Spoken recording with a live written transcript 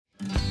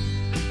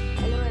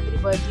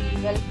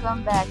everybody,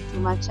 welcome back to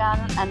my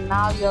channel, and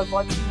now you are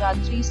watching our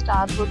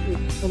 3-star hotel.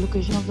 The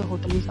location of the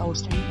hotel is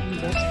outstanding and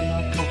guests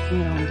love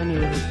walking around the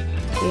neighborhood.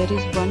 There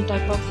is one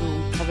type of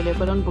room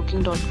available on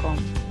booking.com.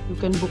 You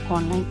can book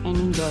online and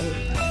enjoy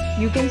it.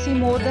 You can see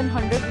more than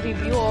 100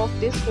 reviews of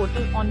this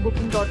hotel on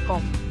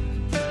booking.com.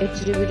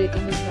 Its review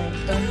rating is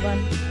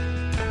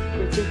 9.1,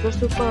 which is the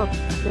superb.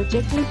 The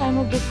check-in time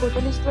of this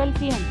hotel is 12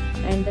 p.m.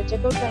 and the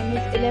check-out time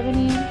is 11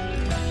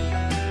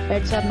 a.m.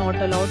 Pets are not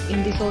allowed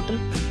in this hotel.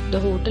 The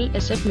hotel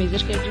accepts major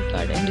credit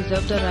card and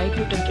reserves the right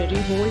to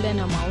temporarily hold an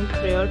amount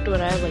prior to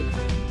arrival.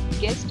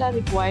 Guests are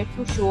required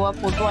to show a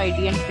photo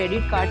ID and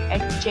credit card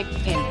at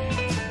check-in.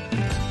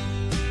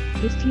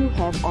 If you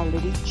have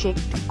already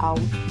checked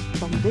out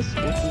from this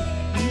hotel,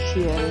 please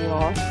share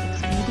your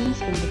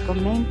experience in the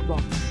comment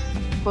box.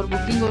 For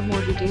booking or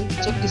more details,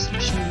 check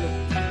description below.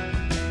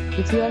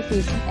 If you are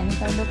facing any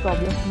kind of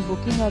problem in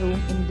booking a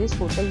room in this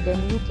hotel,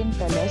 then you can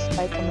tell us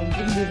by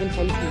commenting. We will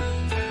help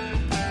you.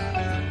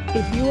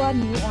 If you are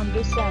new on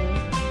this channel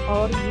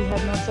or you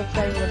have not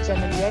subscribed our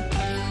channel yet,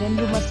 then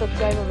you must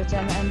subscribe our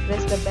channel and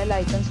press the bell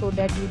icon so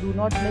that you do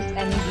not miss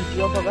any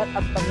video of our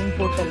upcoming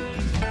hotel.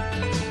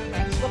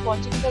 Thanks for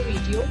watching the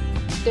video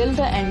till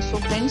the end. So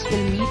friends,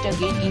 will meet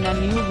again in a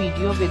new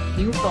video with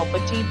new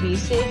property. Be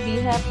safe, be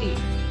happy.